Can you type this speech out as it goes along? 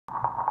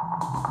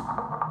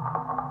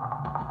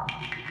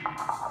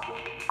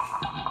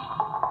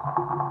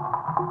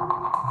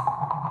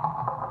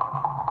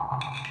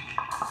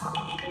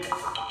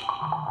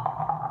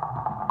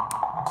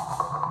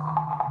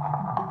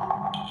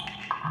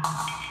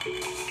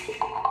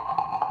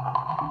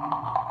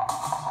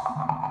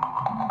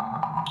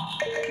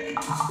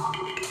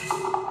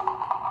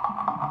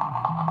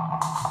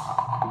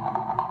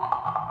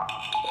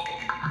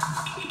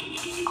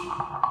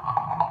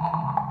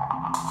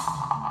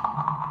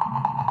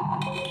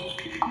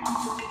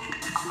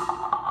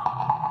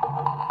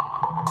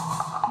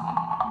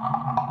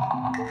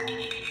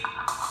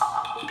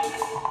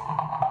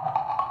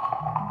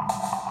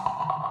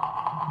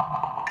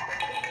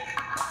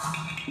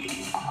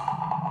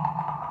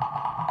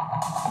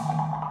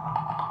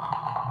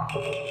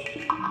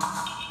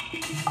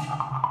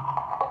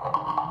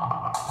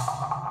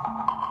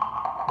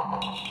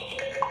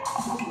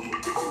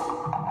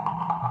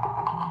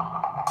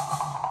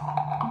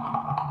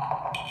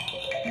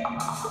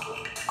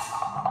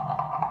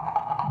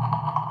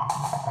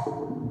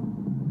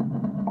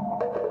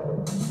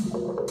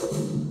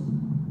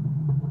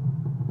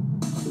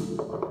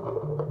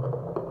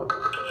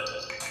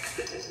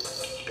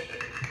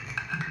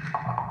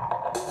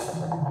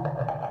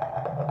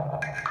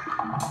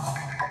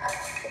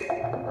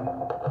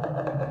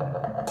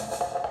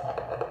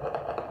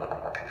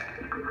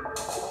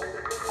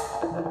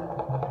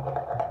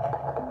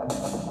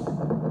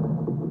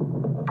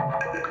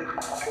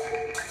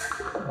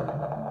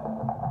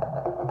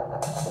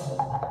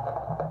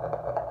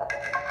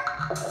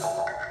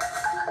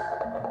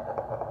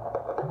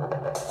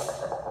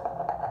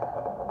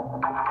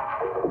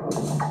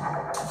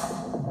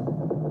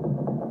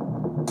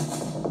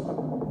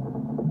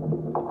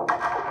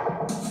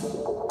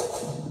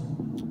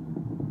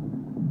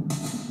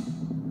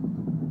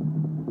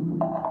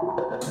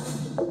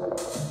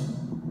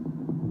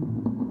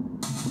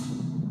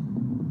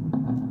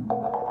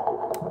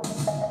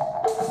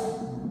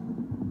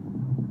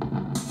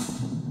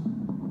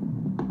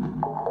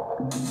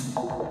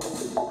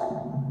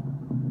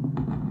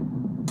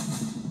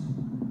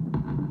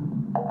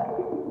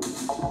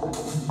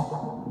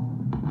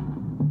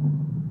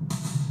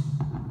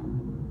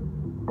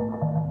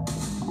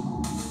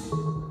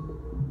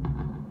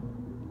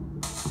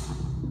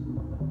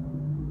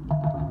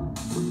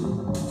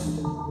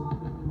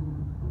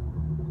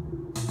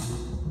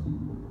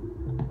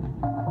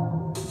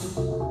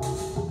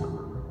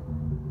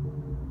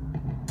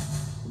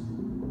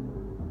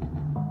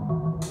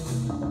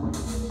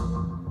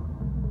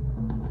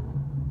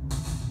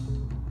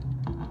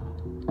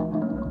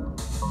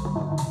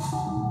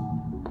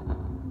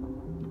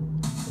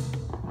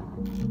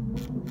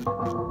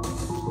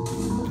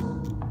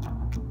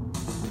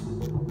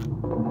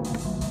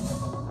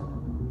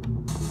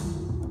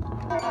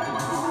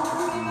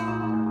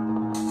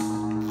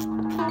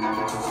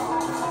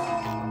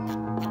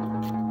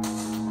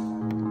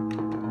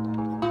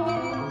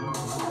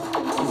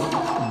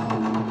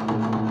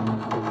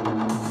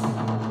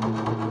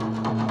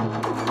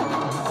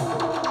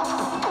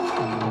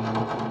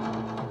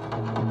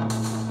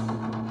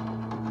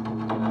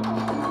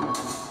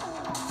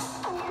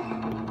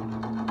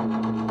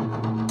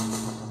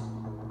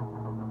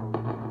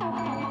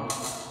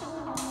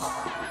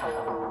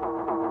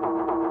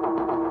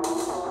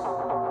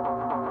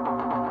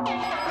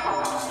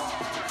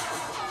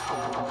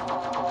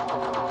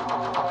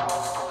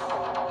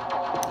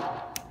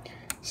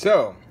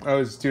So, I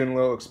was doing a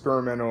little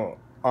experimental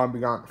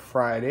ambient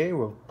Friday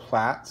with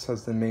Plaits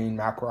as the main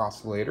macro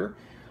oscillator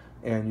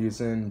and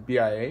using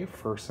BIA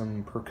for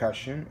some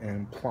percussion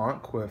and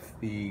plonk with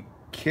the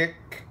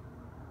kick,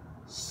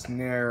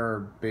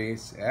 snare,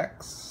 bass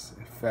X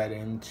fed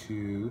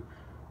into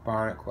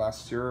bionic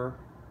Lester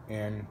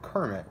and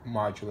Kermit,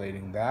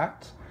 modulating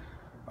that.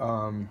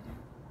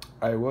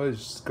 I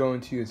was going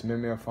to use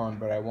Mimeophone,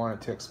 but I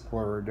wanted to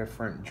explore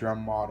different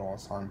drum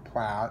models on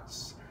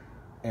Plaits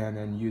and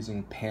then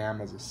using Pam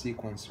as a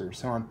sequencer.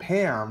 So on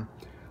Pam,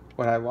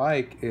 what I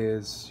like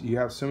is you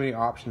have so many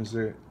options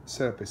to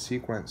set up a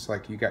sequence.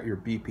 Like you got your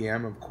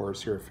BPM, of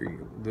course, here if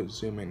you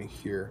zoom in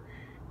here,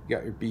 you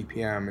got your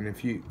BPM. And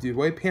if you, the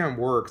way Pam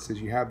works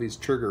is you have these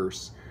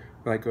triggers,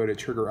 like go to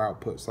trigger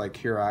outputs. Like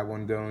here, I have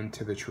one going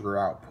to the trigger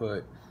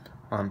output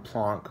on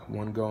Plonk,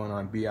 one going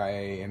on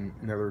BIA, and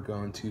another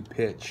going to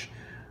pitch,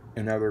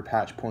 and other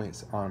patch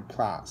points on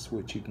Plaits,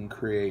 which you can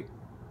create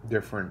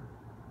different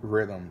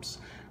rhythms.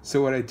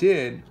 So what I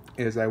did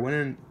is I went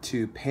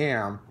into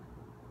Pam,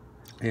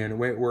 and the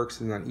way it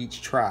works is on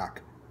each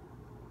track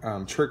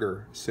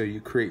trigger, so you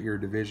create your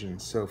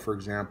divisions. So for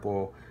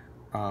example,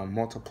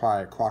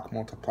 multiplier, clock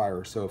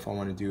multiplier. So if I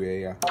want to do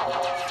a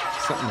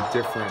something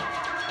different, so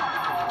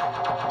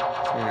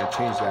I'm going to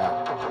change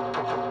that.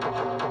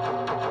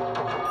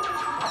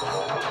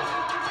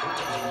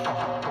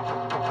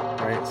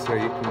 Right, so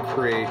you can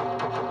create,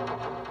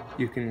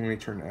 let me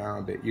turn it down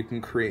a bit, you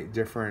can create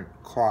different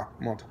clock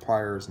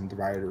multipliers and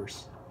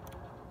dividers.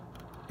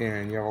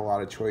 And you have a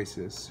lot of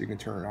choices. So you can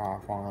turn it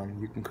off, on,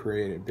 you can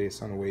create it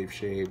based on a wave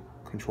shape,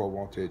 control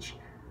voltage.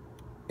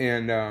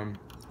 And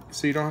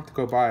so you don't have to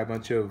go buy a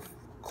bunch of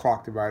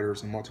clock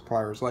dividers and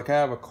multipliers. Like I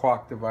have a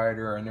clock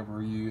divider I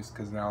never use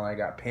because now I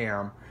got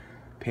Pam.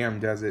 Pam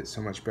does it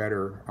so much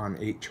better on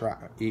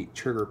 8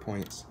 trigger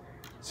points.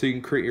 So you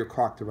can create your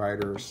clock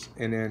dividers,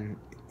 and then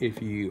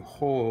if you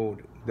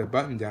hold the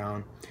button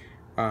down,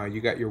 you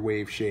got your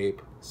wave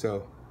shape.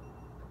 So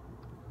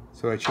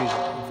if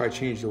I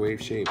change the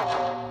wave shape,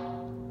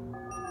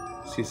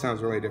 see, it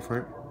sounds really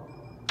different.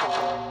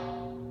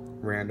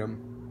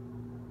 Random.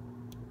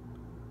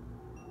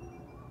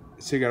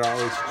 So you got all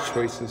these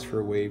choices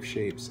for wave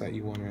shapes that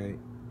you want to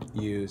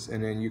use,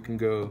 and then you can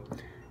go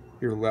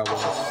your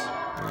levels,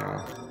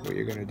 what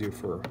you're going to do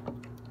for.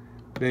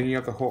 Then you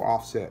have the whole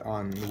offset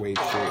on the wave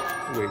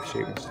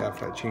shape and stuff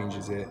that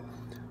changes it.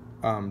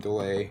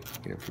 Delay,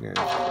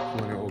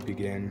 when it will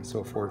begin, and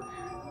so forth.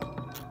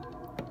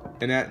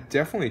 And that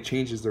definitely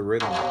changes the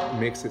rhythm. It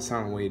makes it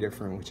sound way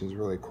different, which is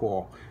really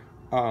cool.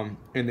 And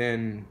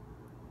then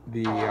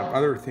the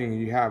other thing,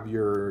 you have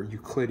your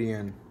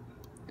Euclidean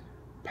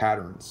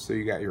patterns. So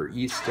you got your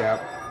E step.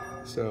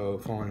 So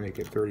if I want to make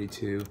it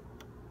 32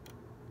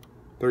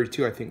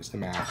 I think is the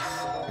max.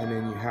 And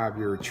then you have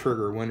your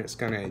trigger, when it's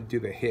going to do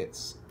the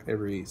hits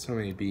every so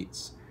many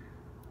beats.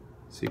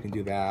 So you can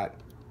do that.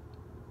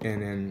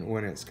 And then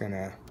when it's going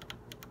to,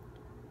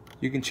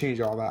 you can change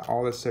all that.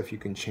 All this stuff you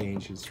can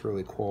change. It's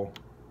really cool.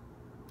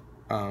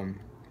 So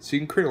you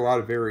can create a lot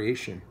of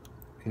variation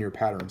in your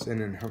patterns,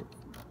 and then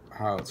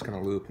how it's going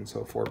to loop and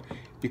so forth.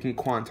 You can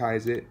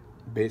quantize it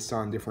based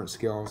on different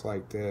scales,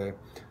 like the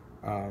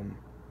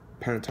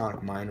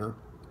pentatonic minor.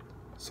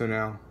 So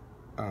now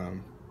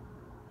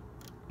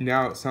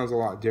it sounds a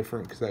lot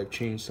different because I've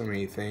changed so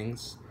many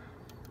things.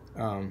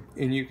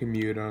 And you can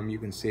mute them, you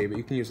can save it,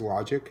 you can use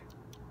Logic.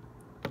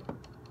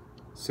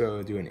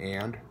 So do an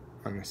and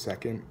on the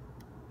second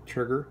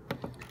trigger.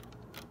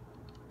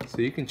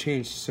 So you can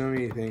change so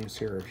many things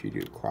here if you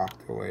do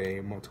clock,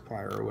 delay,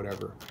 multiplier, or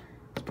whatever.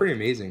 It's pretty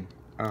amazing.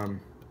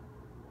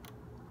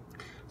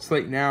 So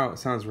like now it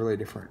sounds really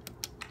different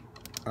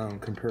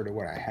compared to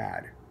what I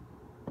had.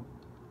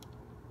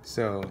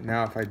 So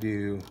now if I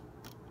do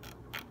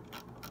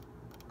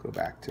go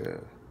back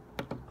to,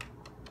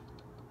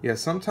 yeah,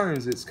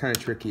 sometimes it's kind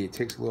of tricky. It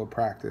takes a little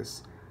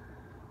practice.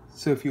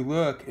 So if you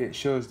look, it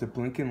shows the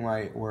blinking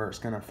light where it's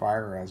going to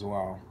fire as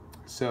well.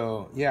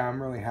 So yeah,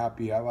 I'm really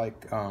happy. I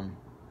like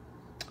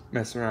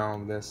messing around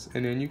with this.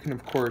 And then you can,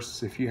 of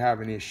course, if you have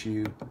an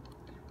issue,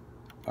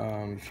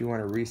 if you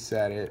want to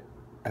reset it,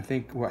 I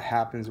think what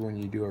happens when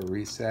you do a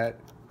reset,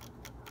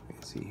 let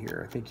me see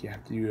here, I think you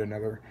have to do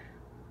another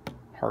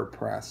hard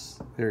press.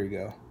 There you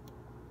go.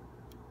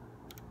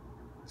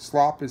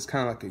 Slop is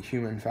kind of like a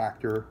human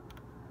factor.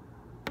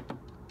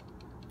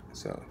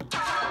 So,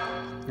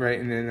 right,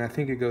 and then I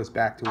think it goes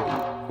back to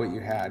what you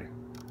had,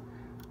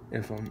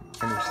 if I'm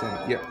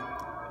understanding. Yep.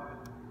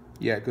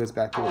 Yeah, it goes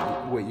back to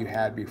what you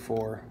had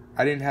before.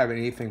 I didn't have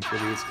anything for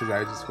these because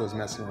I just was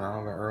messing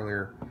around with it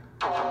earlier.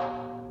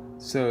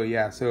 So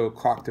yeah, so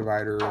clock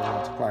divider,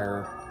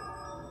 multiplier,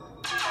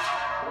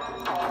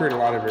 create a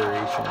lot of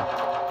variation.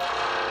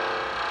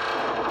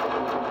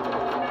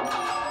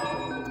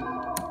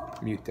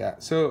 Mute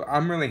that. So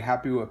I'm really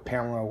happy with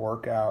Pamela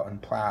Workout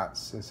and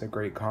Plaits. It's a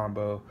great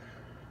combo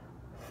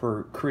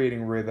for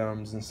creating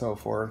rhythms and so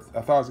forth.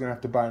 I thought I was gonna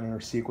have to buy another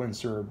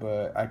sequencer,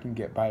 but I can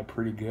get by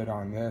pretty good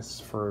on this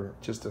for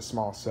just a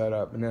small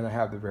setup. And then I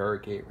have the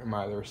Variegate in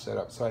my other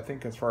setup. So I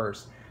think as far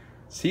as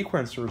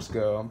sequencers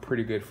go, I'm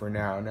pretty good for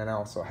now. And then I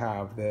also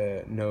have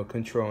the No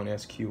Control and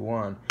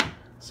SQ1.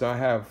 So I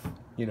have,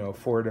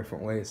 4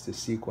 different ways to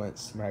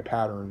sequence my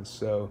patterns.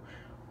 So,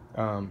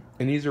 and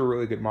these are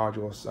really good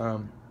modules.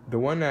 The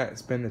one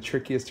that's been the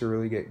trickiest to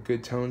really get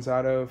good tones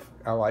out of,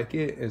 I like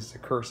it, is the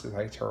Curses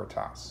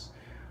Aeternitas.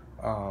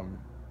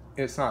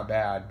 It's not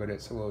bad, but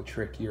it's a little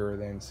trickier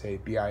than, say,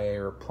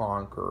 BIA or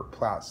Planck or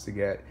Plaits to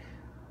get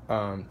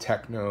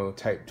techno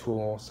type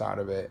tools out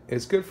of it.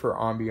 It's good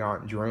for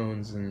ambient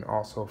drones and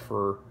also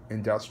for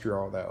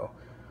industrial though.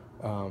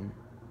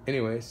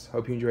 Anyways,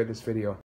 hope you enjoyed this video.